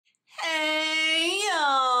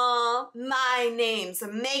My name's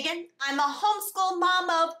Megan. I'm a homeschool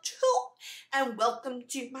mom of 2, and welcome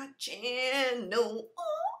to my channel.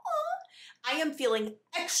 I am feeling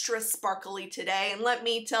extra sparkly today, and let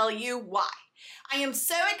me tell you why. I am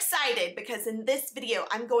so excited because in this video,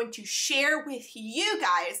 I'm going to share with you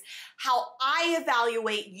guys how I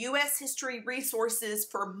evaluate U.S. history resources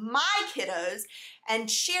for my kiddos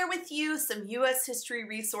and share with you some U.S. history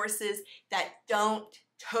resources that don't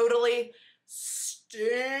totally stink.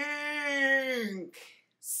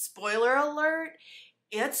 Spoiler alert,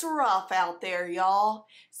 it's rough out there, y'all.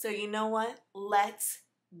 So you know what? Let's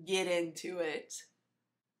get into it.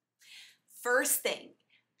 First thing,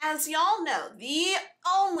 as y'all know, the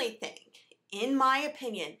only thing, in my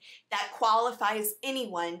opinion, that qualifies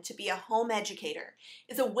anyone to be a home educator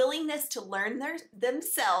is a willingness to learn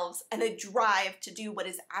themselves and a drive to do what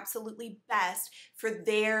is absolutely best for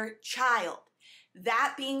their child.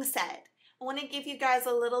 That being said, I want to give you guys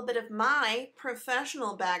a little bit of my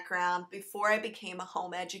professional background before I became a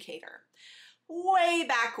home educator. Way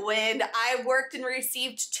back when, I worked and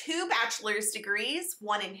received 2 bachelor's degrees,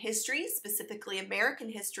 one in history, specifically American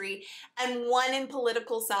history, and one in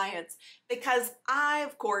political science, because I,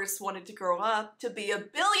 of course, wanted to grow up to be a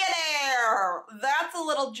billionaire. That's a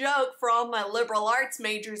little joke for all my liberal arts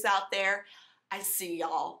majors out there. I see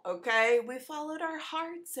y'all, okay? We followed our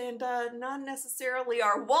hearts and not necessarily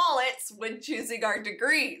our wallets when choosing our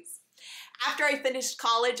degrees. After I finished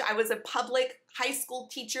college, I was a public high school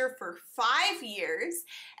teacher for 5 years,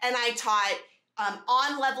 and I taught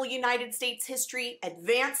on-level United States history,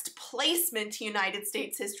 advanced placement United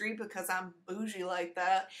States history, because I'm bougie like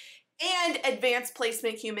that, and advanced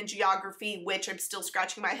placement human geography, which I'm still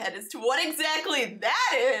scratching my head as to what exactly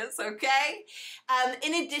that is, okay?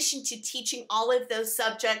 In addition to teaching all of those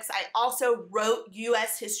subjects, I also wrote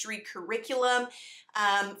U.S. history curriculum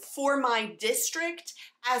for my district,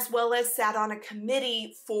 as well as sat on a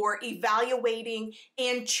committee for evaluating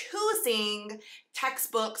and choosing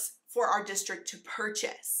textbooks for our district to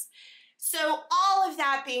purchase. So all of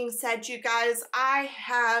that being said, you guys, I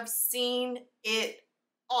have seen it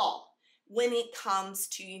all when it comes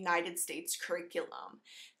to United States curriculum.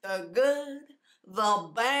 The good, the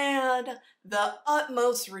bad, the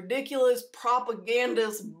utmost ridiculous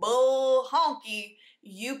propagandist bull honky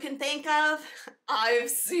you can think of, I've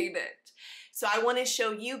seen it. So I want to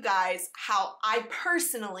show you guys how I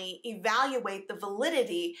personally evaluate the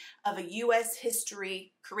validity of a U.S.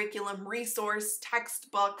 history curriculum resource,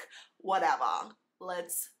 textbook, whatever.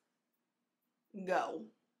 Let's go.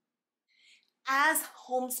 As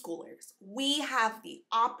homeschoolers, we have the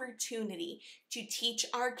opportunity to teach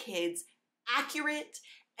our kids accurate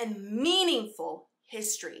and meaningful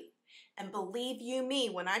history. And believe you me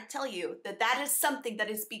when I tell you that that is something that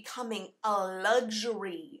is becoming a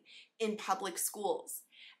luxury in public schools.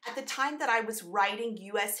 At the time that I was writing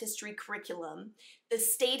U.S. history curriculum, the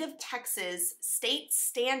state of Texas state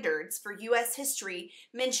standards for U.S. history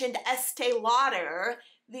mentioned Estee Lauder,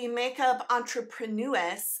 the makeup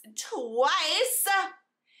entrepreneuress, twice,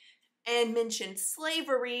 and mentioned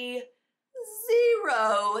slavery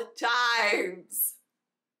 0 times.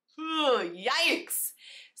 Yikes!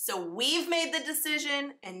 So we've made the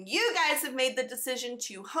decision, and you guys have made the decision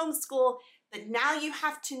to homeschool, that now you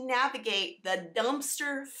have to navigate the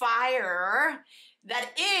dumpster fire that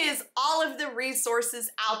is all of the resources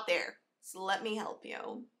out there. So let me help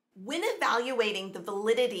you. When evaluating the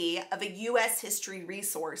validity of a U.S. history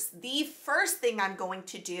resource, the first thing I'm going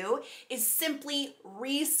to do is simply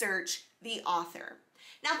research the author.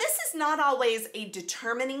 Now, this is not always a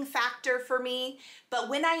determining factor for me, but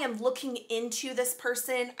when I am looking into this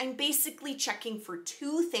person, I'm basically checking for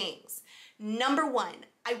 2 things. Number 1,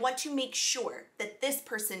 I want to make sure that this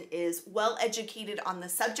person is well educated on the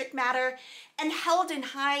subject matter and held in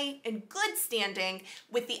high and good standing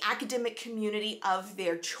with the academic community of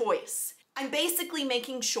their choice. I'm basically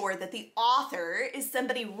making sure that the author is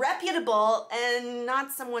somebody reputable and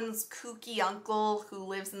not someone's kooky uncle who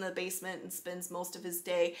lives in the basement and spends most of his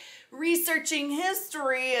day researching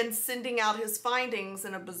history and sending out his findings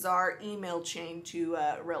in a bizarre email chain to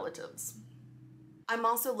relatives. I'm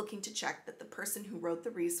also looking to check that the person who wrote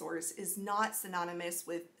the resource is not synonymous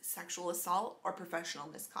with sexual assault or professional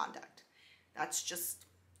misconduct. That's just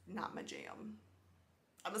not my jam.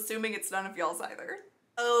 I'm assuming it's none of y'all's either.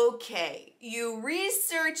 Okay, you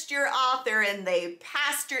researched your author and they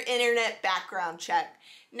passed your internet background check.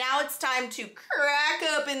 Now it's time to crack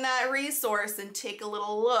open that resource and take a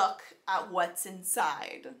little look at what's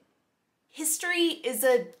inside. History is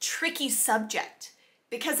a tricky subject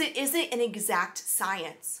because it isn't an exact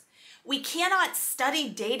science. We cannot study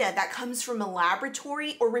data that comes from a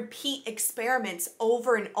laboratory or repeat experiments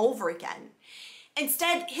over and over again.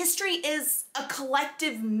 Instead, history is a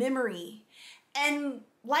collective memory. And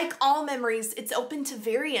like all memories, it's open to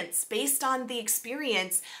variance based on the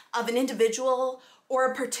experience of an individual or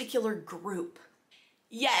a particular group.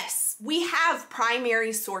 Yes, we have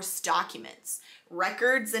primary source documents,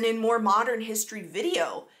 records, and in more modern history,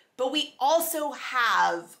 video, but we also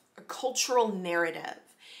have a cultural narrative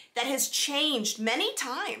that has changed many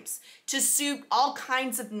times to suit all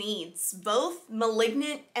kinds of needs, both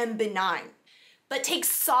malignant and benign, but takes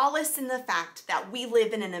solace in the fact that we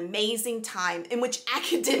live in an amazing time in which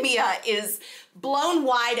academia is blown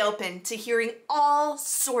wide open to hearing all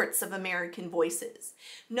sorts of American voices.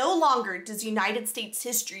 No longer does United States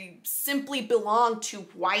history simply belong to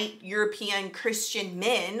white European Christian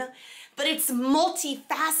men, but it's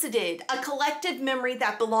multifaceted, a collective memory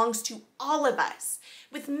that belongs to all of us,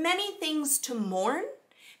 with many things to mourn,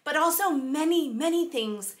 but also many, many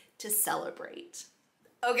things to celebrate.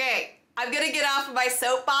 Okay, I'm gonna get off of my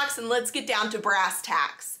soapbox and let's get down to brass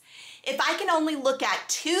tacks. If I can only look at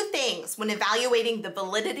two things when evaluating the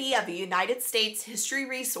validity of a United States history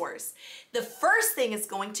resource, the first thing is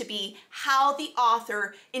going to be how the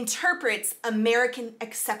author interprets American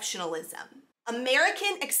exceptionalism.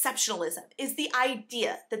 American exceptionalism is the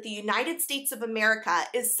idea that the United States of America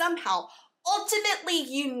is somehow ultimately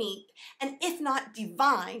unique and if not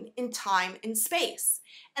divine in time and space,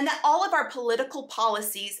 and that all of our political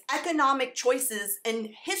policies, economic choices, and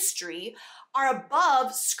history are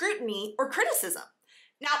above scrutiny or criticism.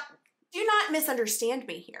 Now, do not misunderstand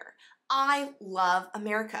me here. I love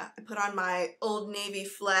America. I put on my Old Navy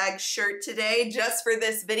flag shirt today just for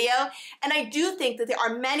this video, and I do think that there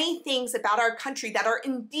are many things about our country that are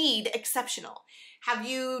indeed exceptional. Have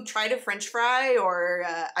you tried a French fry or,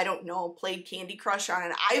 I don't know, played Candy Crush on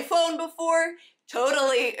an iPhone before?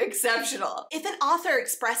 Totally exceptional. If an author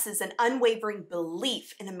expresses an unwavering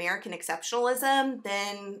belief in American exceptionalism,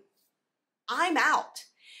 then I'm out.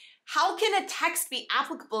 How can a text be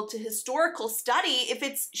applicable to historical study if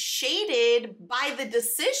it's shaded by the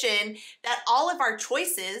decision that all of our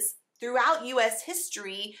choices throughout US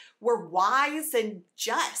history were wise and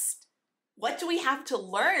just? What do we have to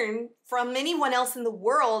learn from anyone else in the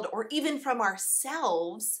world or even from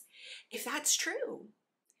ourselves if that's true?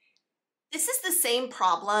 This is the same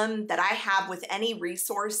problem that I have with any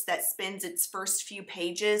resource that spends its first few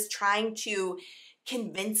pages trying to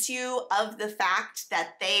convince you of the fact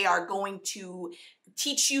that they are going to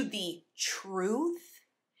teach you the truth.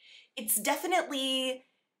 It's definitely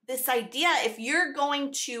this idea, if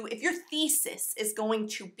your thesis is going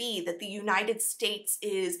to be that the United States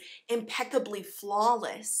is impeccably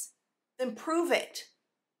flawless, then prove it.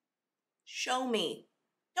 Show me.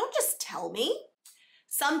 Don't just tell me.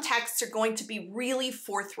 Some texts are going to be really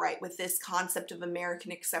forthright with this concept of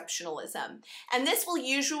American exceptionalism, and this will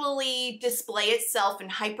usually display itself in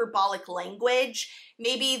hyperbolic language.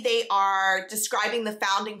 Maybe they are describing the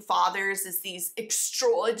founding fathers as these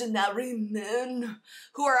extraordinary men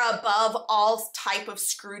who are above all type of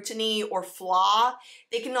scrutiny or flaw.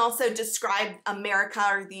 They can also describe America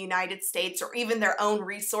or the United States or even their own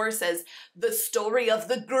resource as the story of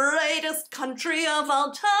the greatest country of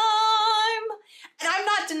all time. And I'm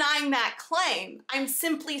not denying that claim. I'm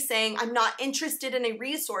simply saying I'm not interested in a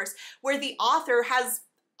resource where the author has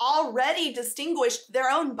already distinguished their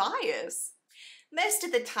own bias. Most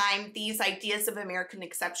of the time, these ideas of American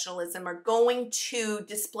exceptionalism are going to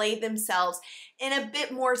display themselves in a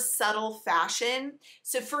bit more subtle fashion.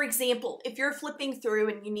 So for example, if you're flipping through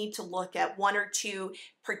and you need to look at one or two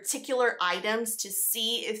particular items to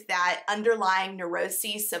see if that underlying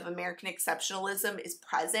neuroses of American exceptionalism is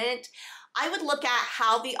present, I would look at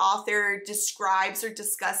how the author describes or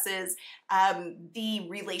discusses the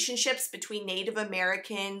relationships between Native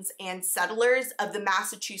Americans and settlers of the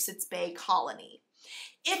Massachusetts Bay Colony.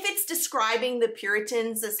 If it's describing the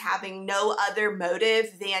Puritans as having no other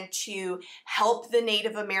motive than to help the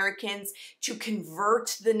Native Americans, to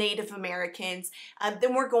convert the Native Americans,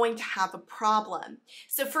 then we're going to have a problem.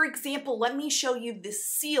 So for example, let me show you the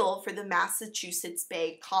seal for the Massachusetts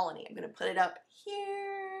Bay Colony. I'm going to put it up here.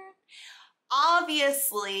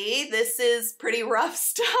 Obviously, this is pretty rough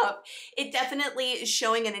stuff. It definitely is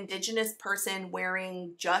showing an Indigenous person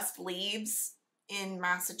wearing just leaves in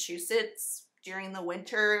Massachusetts during the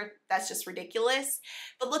winter. That's just ridiculous.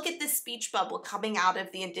 But look at this speech bubble coming out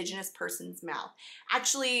of the Indigenous person's mouth.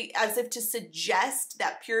 Actually, as if to suggest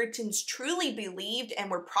that Puritans truly believed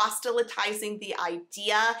and were proselytizing the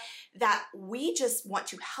idea that we just want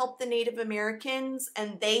to help the Native Americans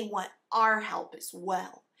and they want our help as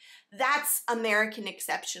well. That's American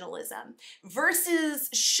exceptionalism versus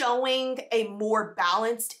showing a more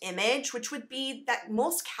balanced image, which would be that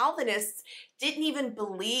most Calvinists didn't even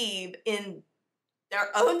believe in their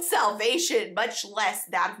own salvation, much less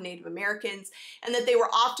that of Native Americans, and that they were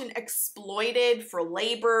often exploited for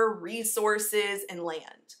labor, resources, and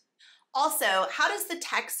land. Also, how does the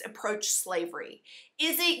text approach slavery?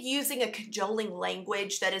 Is it using a cajoling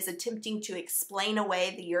language that is attempting to explain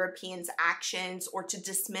away the Europeans' actions or to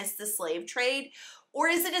dismiss the slave trade? Or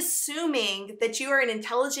is it assuming that you are an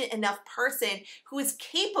intelligent enough person who is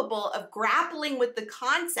capable of grappling with the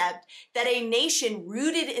concept that a nation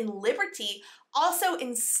rooted in liberty also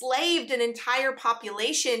enslaved an entire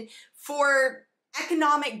population for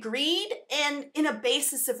economic greed and in a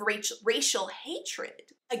basis of racial hatred?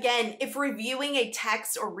 Again, if reviewing a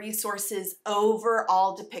text or resource's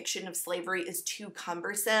overall depiction of slavery is too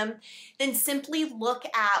cumbersome, then simply look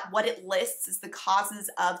at what it lists as the causes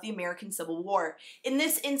of the American Civil War. In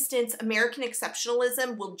this instance, American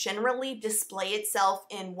exceptionalism will generally display itself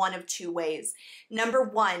in one of two ways. Number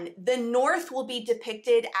one, the North will be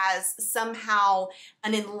depicted as somehow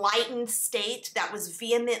an enlightened state that was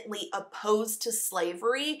vehemently opposed to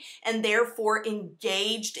slavery and therefore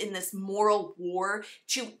engaged in this moral war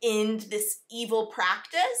to end this evil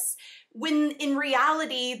practice, when in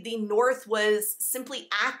reality the North was simply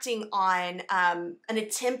acting on an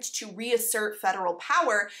attempt to reassert federal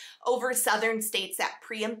power over Southern states that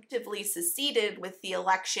preemptively seceded with the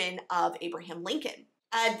election of Abraham Lincoln.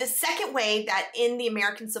 The second way that in the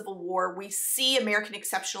American Civil War we see American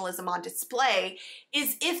exceptionalism on display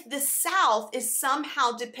is if the South is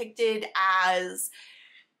somehow depicted as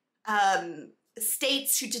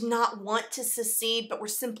states who did not want to secede but were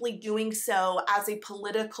simply doing so as a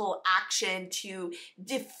political action to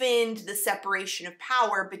defend the separation of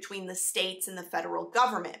power between the states and the federal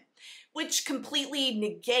government, which completely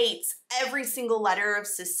negates every single letter of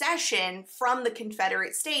secession from the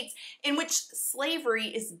Confederate States, in which slavery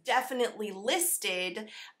is definitely listed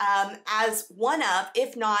as one of,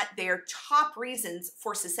 if not their top reasons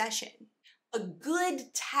for secession. A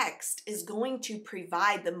good text is going to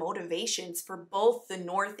provide the motivations for both the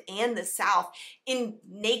North and the South in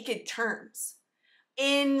naked terms.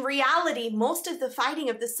 In reality, most of the fighting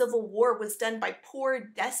of the Civil War was done by poor,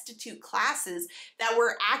 destitute classes that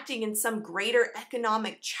were acting in some greater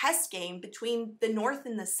economic chess game between the North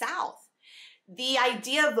and the South. The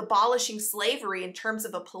idea of abolishing slavery in terms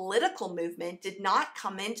of a political movement did not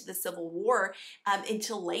come into the Civil War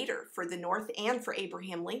until later for the North and for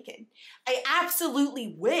Abraham Lincoln. I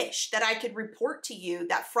absolutely wish that I could report to you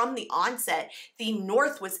that from the onset, the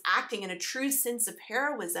North was acting in a true sense of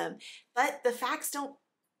heroism, but the facts don't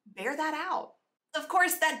bear that out. Of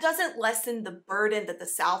course, that doesn't lessen the burden that the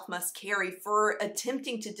South must carry for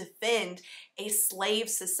attempting to defend a slave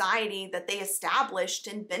society that they established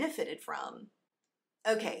and benefited from.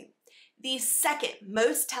 Okay, the second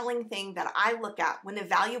most telling thing that I look at when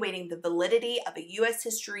evaluating the validity of a U.S.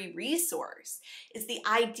 history resource is the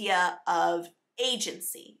idea of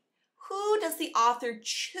agency. Who does the author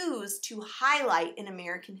choose to highlight in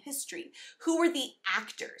American history? Who are the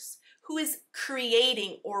actors? Who is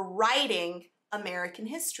creating or writing American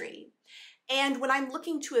history? And when I'm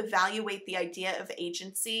looking to evaluate the idea of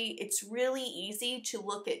agency, it's really easy to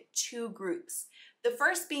look at two groups. The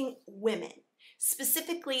first being women,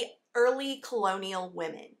 specifically early colonial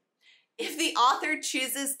women. If the author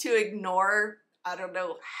chooses to ignore, I don't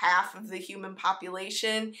know, half of the human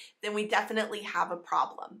population, then we definitely have a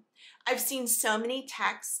problem. I've seen so many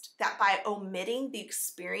texts that by omitting the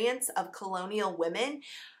experience of colonial women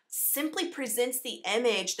simply presents the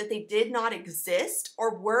image that they did not exist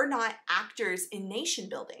or were not actors in nation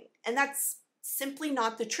building. And that's simply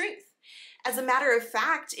not the truth. As a matter of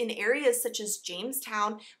fact, in areas such as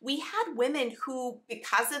Jamestown, we had women who,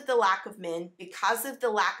 because of the lack of men, because of the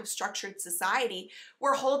lack of structured society,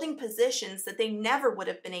 were holding positions that they never would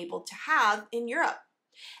have been able to have in Europe.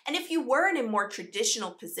 And if you were in a more traditional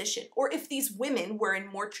position, or if these women were in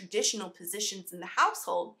more traditional positions in the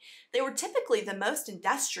household, they were typically the most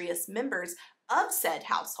industrious members of said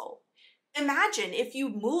household. Imagine if you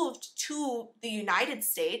moved to the United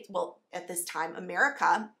States, well, at this time,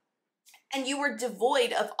 America, and you were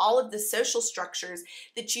devoid of all of the social structures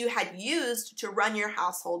that you had used to run your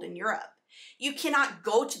household in Europe. You cannot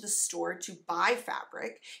go to the store to buy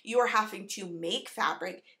fabric. You are having to make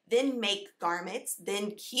fabric, then make garments,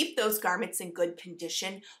 then keep those garments in good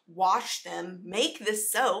condition, wash them, make the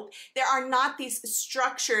soap. There are not these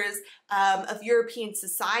structures of European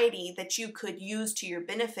society that you could use to your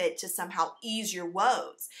benefit to somehow ease your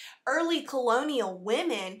woes. Early colonial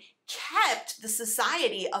women kept the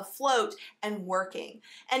society afloat and working.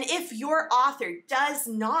 And if your author does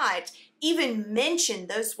not even mention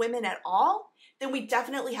those women at all, then we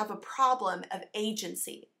definitely have a problem of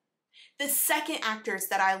agency. The second actors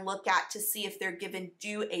that I look at to see if they're given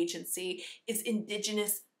due agency is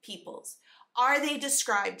indigenous peoples. Are they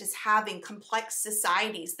described as having complex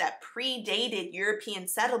societies that predated European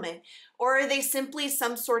settlement, or are they simply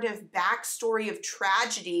some sort of backstory of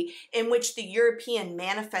tragedy in which the European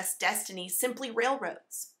manifest destiny simply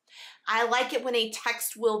railroads? I like it when a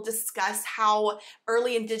text will discuss how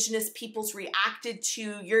early indigenous peoples reacted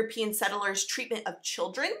to European settlers' treatment of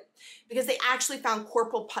children, because they actually found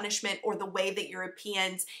corporal punishment or the way that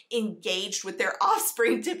Europeans engaged with their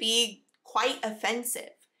offspring to be quite offensive.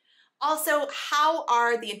 Also, how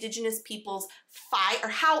are the indigenous peoples fight, or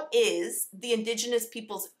how is the indigenous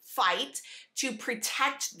peoples fight to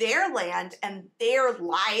protect their land and their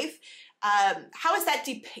life? How is that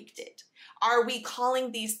depicted? Are we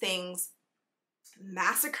calling these things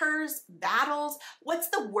massacres, battles? What's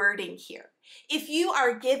the wording here? If you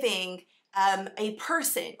are giving a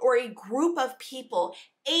person or a group of people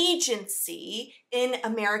agency in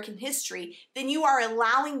American history, then you are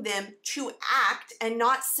allowing them to act and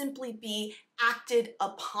not simply be acted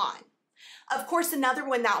upon. Of course, another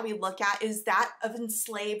one that we look at is that of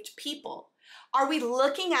enslaved people. Are we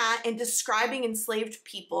looking at and describing enslaved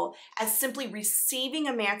people as simply receiving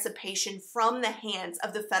emancipation from the hands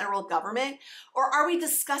of the federal government? Or are we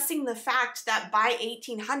discussing the fact that by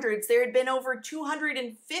 1800s, there had been over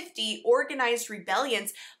 250 organized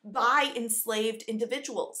rebellions by enslaved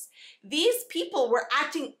individuals? These people were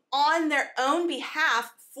acting on their own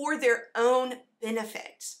behalf for their own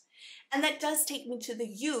benefit. And that does take me to the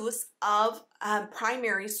use of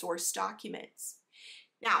primary source documents.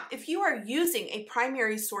 Now, if you are using a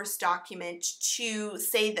primary source document to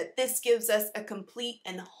say that this gives us a complete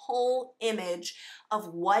and whole image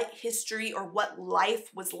of what history or what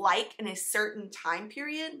life was like in a certain time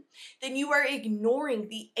period, then you are ignoring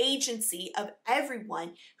the agency of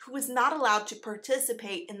everyone who was not allowed to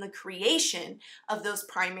participate in the creation of those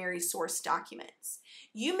primary source documents.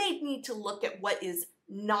 You may need to look at what is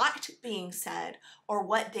not being said or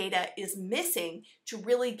what data is missing to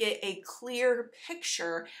really get a clear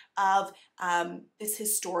picture of this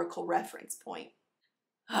historical reference point.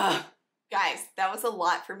 Guys, that was a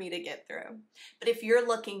lot for me to get through. But if you're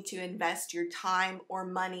looking to invest your time or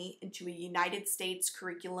money into a United States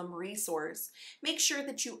curriculum resource, make sure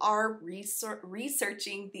that you are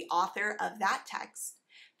researching the author of that text,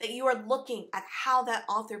 that you are looking at how that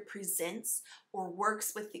author presents or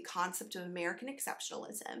works with the concept of American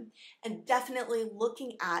exceptionalism, and definitely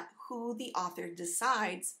looking at who the author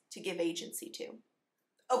decides to give agency to.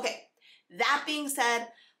 Okay, that being said,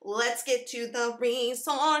 let's get to the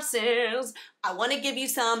resources. I want to give you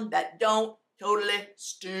some that don't totally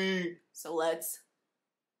stink. So let's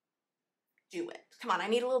do it. Come on, I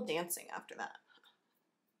need a little dancing after that.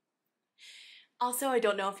 Also, I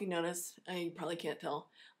don't know if you noticed, you probably can't tell,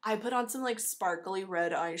 I put on some like sparkly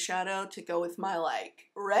red eyeshadow to go with my like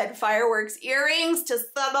red fireworks earrings to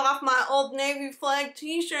sub off my Old Navy flag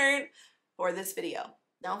t-shirt for this video.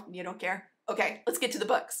 No, you don't care? Okay, let's get to the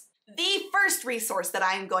books. The first resource that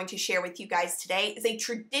I am going to share with you guys today is a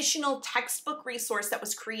traditional textbook resource that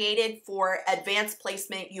was created for advanced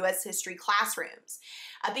placement U.S. history classrooms.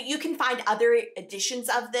 But you can find other editions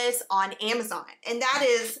of this on Amazon, and that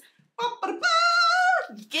is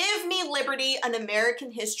Give Me Liberty, An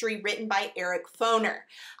American History, written by Eric Foner.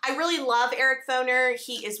 I really love Eric Foner.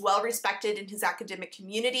 He is well respected in his academic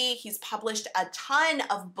community. He's published a ton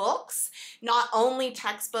of books, not only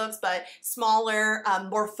textbooks, but smaller,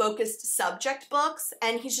 more focused subject books,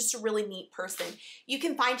 and he's just a really neat person. You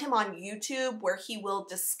can find him on YouTube, where he will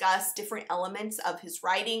discuss different elements of his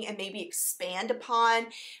writing and maybe expand upon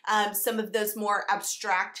some of those more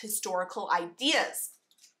abstract historical ideas.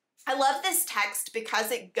 I love this text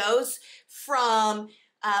because it goes from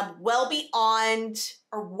well beyond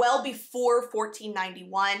or well before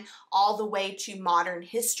 1491 all the way to modern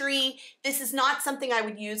history. This is not something I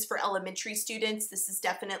would use for elementary students. This is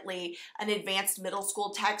definitely an advanced middle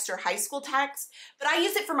school text or high school text, but I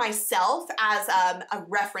use it for myself as a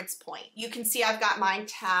reference point. You can see I've got mine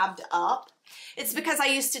tabbed up. It's because I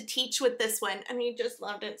used to teach with this one, and he just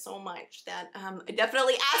loved it so much that I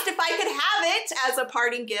definitely asked if I could have it as a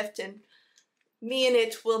parting gift, and me and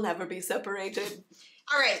it will never be separated.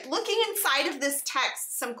 All right, looking inside of this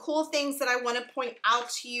text, some cool things that I want to point out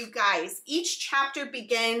to you guys. Each chapter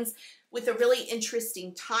begins with a really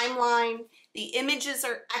interesting timeline. The images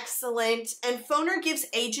are excellent, and Foner gives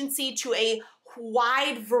agency to a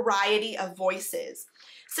wide variety of voices.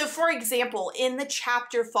 So for example, in the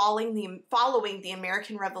chapter following the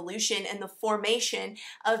American Revolution and the formation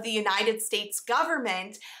of the United States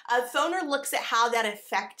government, Foner looks at how that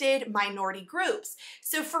affected minority groups.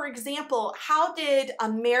 So for example, how did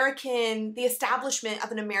the establishment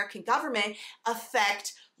of an American government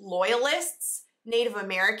affect loyalists, Native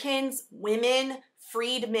Americans, women,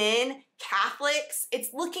 freedmen, Catholics?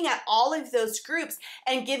 It's looking at all of those groups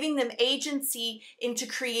and giving them agency into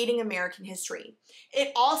creating American history.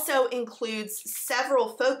 It also includes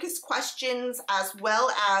several focus questions as well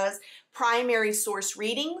as primary source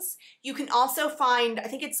readings. You can also find, I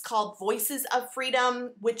think it's called Voices of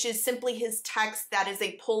Freedom, which is simply his text that is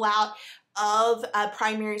a pullout of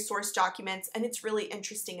primary source documents, and it's really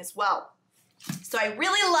interesting as well. So I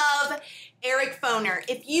really love Eric Foner.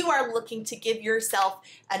 If you are looking to give yourself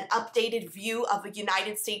an updated view of a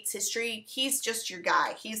United States history, he's just your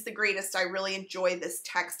guy. He's the greatest. I really enjoy this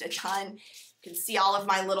text a ton. You can see all of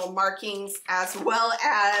my little markings as well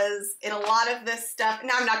as in a lot of this stuff.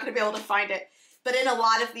 Now I'm not going to be able to find it, but in a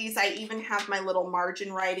lot of these I even have my little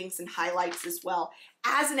margin writings and highlights as well.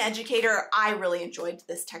 As an educator, I really enjoyed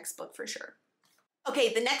this textbook for sure.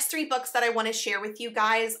 Okay, the next 3 books that I want to share with you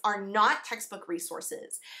guys are not textbook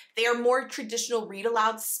resources. They are more traditional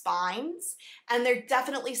read-aloud spines, and they're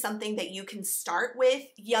definitely something that you can start with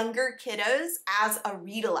younger kiddos as a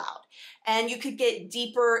read-aloud. And you could get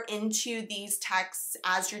deeper into these texts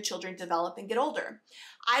as your children develop and get older.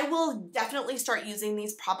 I will definitely start using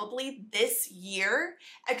these probably this year,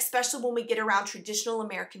 especially when we get around traditional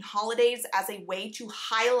American holidays as a way to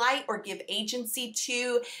highlight or give agency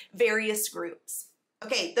to various groups.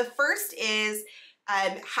 Okay, the first is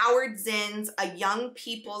Howard Zinn's A Young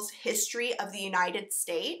People's History of the United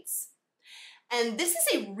States. And this is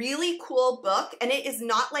a really cool book, and it is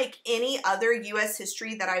not like any other U.S.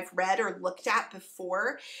 history that I've read or looked at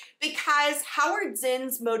before, because Howard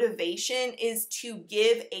Zinn's motivation is to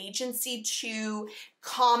give agency to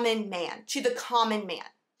common man, to the common man.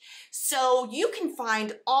 So you can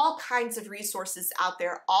find all kinds of resources out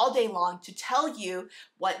there all day long to tell you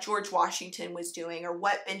what George Washington was doing or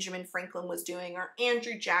what Benjamin Franklin was doing or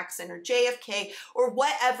Andrew Jackson or JFK or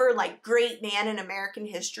whatever like great man in American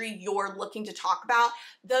history you're looking to talk about.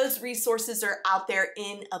 Those resources are out there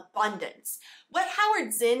in abundance. What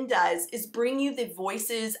Howard Zinn does is bring you the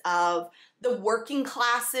voices of the working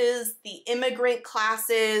classes, the immigrant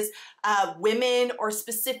classes, women, or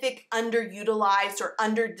specific underutilized or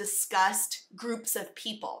under-discussed groups of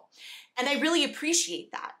people. And I really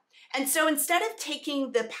appreciate that. And so instead of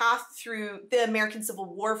taking the path through the American Civil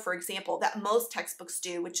War, for example, that most textbooks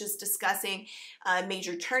do, which is discussing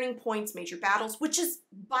major turning points, major battles, which is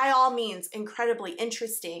by all means incredibly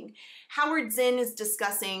interesting, Howard Zinn is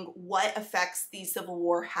discussing what effects the Civil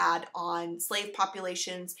War had on slave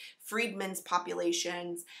populations, freedmen's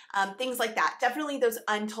populations, things like that. Definitely those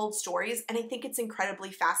untold stories, and I think it's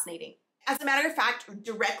incredibly fascinating. As a matter of fact,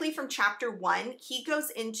 directly from chapter 1, he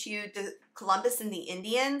goes into Columbus and the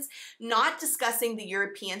Indians, not discussing the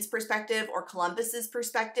Europeans' perspective or Columbus's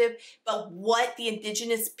perspective, but what the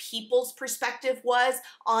indigenous people's perspective was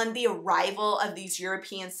on the arrival of these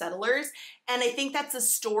European settlers. And I think that's a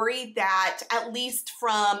story that, at least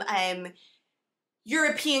from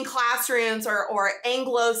European classrooms or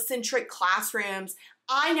Anglo-centric classrooms,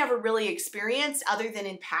 I never really experienced other than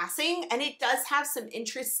in passing, and it does have some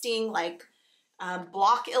interesting like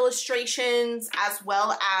block illustrations as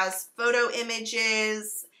well as photo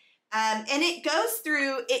images, and it goes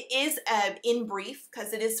through, it is in brief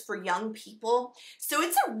because it is for young people, so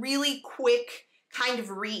it's a really quick kind of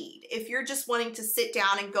read. If you're just wanting to sit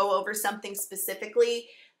down and go over something specifically,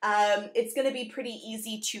 it's going to be pretty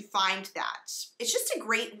easy to find that. It's just a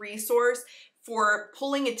great resource for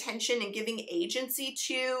pulling attention and giving agency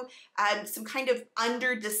to some kind of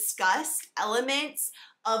under-discussed elements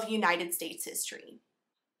of United States history.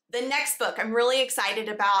 The next book I'm really excited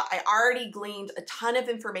about, I already gleaned a ton of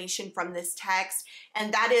information from this text,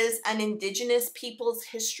 and that is An Indigenous People's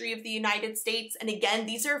History of the United States. And again,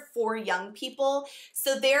 these are for young people.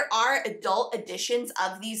 So there are adult editions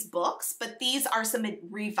of these books, but these are some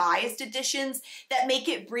revised editions that make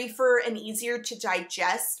it briefer and easier to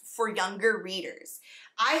digest for younger readers.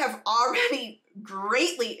 I have already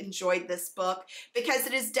greatly enjoyed this book because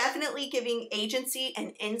it is definitely giving agency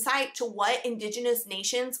and insight to what indigenous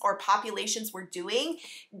nations or populations were doing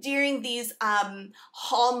during these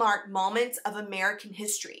hallmark moments of American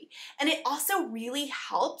history. And it also really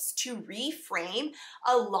helps to reframe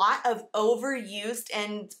a lot of overused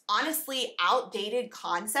and honestly outdated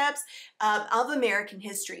concepts of American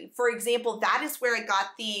history. For example, that is where I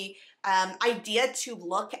got the idea to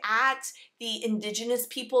look at the indigenous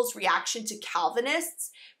people's reaction to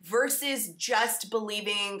Calvinists versus just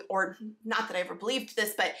believing, or not that I ever believed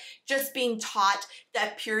this, but just being taught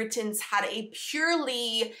that Puritans had a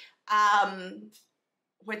purely,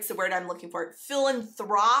 what's the word I'm looking for?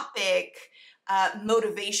 Philanthropic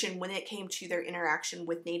motivation when it came to their interaction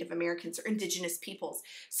with Native Americans or indigenous peoples.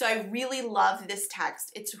 So I really love this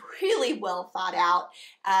text. It's really well thought out,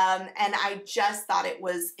 and I just thought it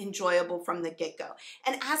was enjoyable from the get-go.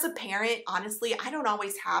 And as a parent, honestly, I don't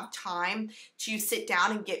always have time to sit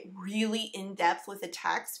down and get really in-depth with a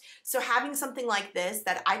text. So having something like this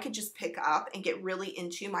that I could just pick up and get really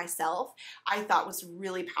into myself, I thought was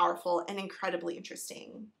really powerful and incredibly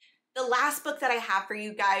interesting. The last book that I have for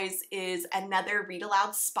you guys is another read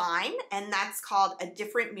aloud spine, and that's called A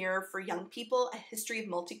Different Mirror for Young People, A History of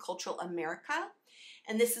Multicultural America.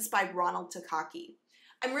 And this is by Ronald Takaki.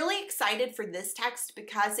 I'm really excited for this text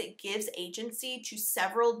because it gives agency to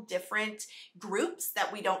several different groups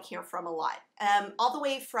that we don't hear from a lot. All the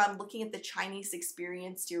way from looking at the Chinese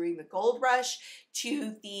experience during the gold rush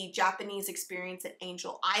to the Japanese experience at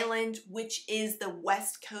Angel Island, which is the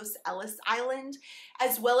West Coast Ellis Island,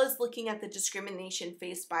 as well as looking at the discrimination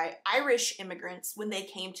faced by Irish immigrants when they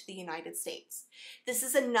came to the United States. This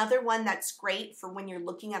is another one that's great for when you're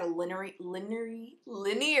looking at a linear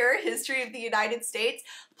history of the United States,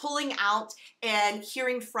 pulling out and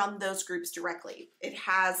hearing from those groups directly. It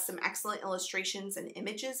has some excellent illustrations and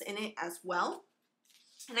images in it as well.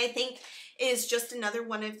 And I think it is just another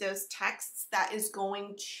one of those texts that is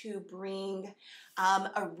going to bring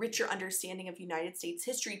a richer understanding of United States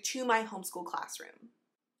history to my homeschool classroom.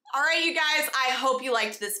 All right, you guys, I hope you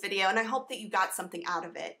liked this video and I hope that you got something out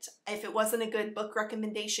of it. If it wasn't a good book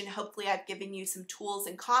recommendation, hopefully I've given you some tools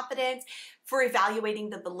and confidence for evaluating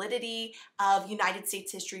the validity of United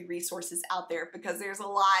States history resources out there, because there's a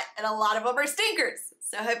lot and a lot of them are stinkers.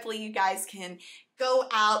 So hopefully you guys can go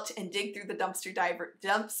out and dig through the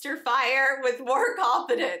dumpster fire with more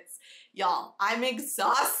confidence. Y'all, I'm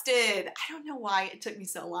exhausted. I don't know why it took me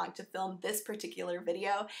so long to film this particular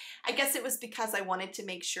video. I guess it was because I wanted to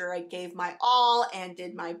make sure I gave my all and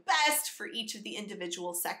did my best for each of the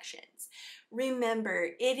individual sections. Remember,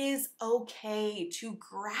 it is okay to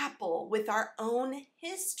grapple with our own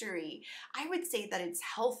history. I would say that it's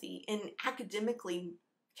healthy and academically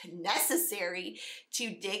necessary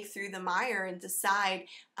to dig through the mire and decide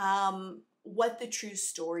what the true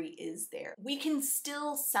story is there. We can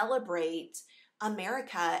still celebrate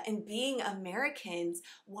America and being Americans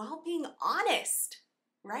while being honest,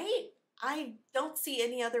 right? I don't see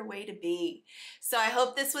any other way to be. So I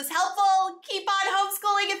hope this was helpful. Keep on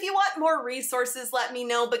homeschooling. If you want more resources, let me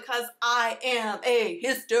know, because I am a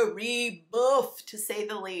history buff, to say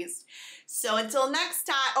the least. So until next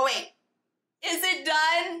time, oh wait, is it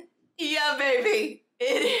done? Yeah, baby,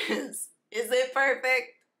 it is. Is it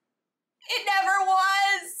perfect? It never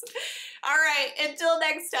was. All right, until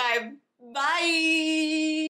next time, bye.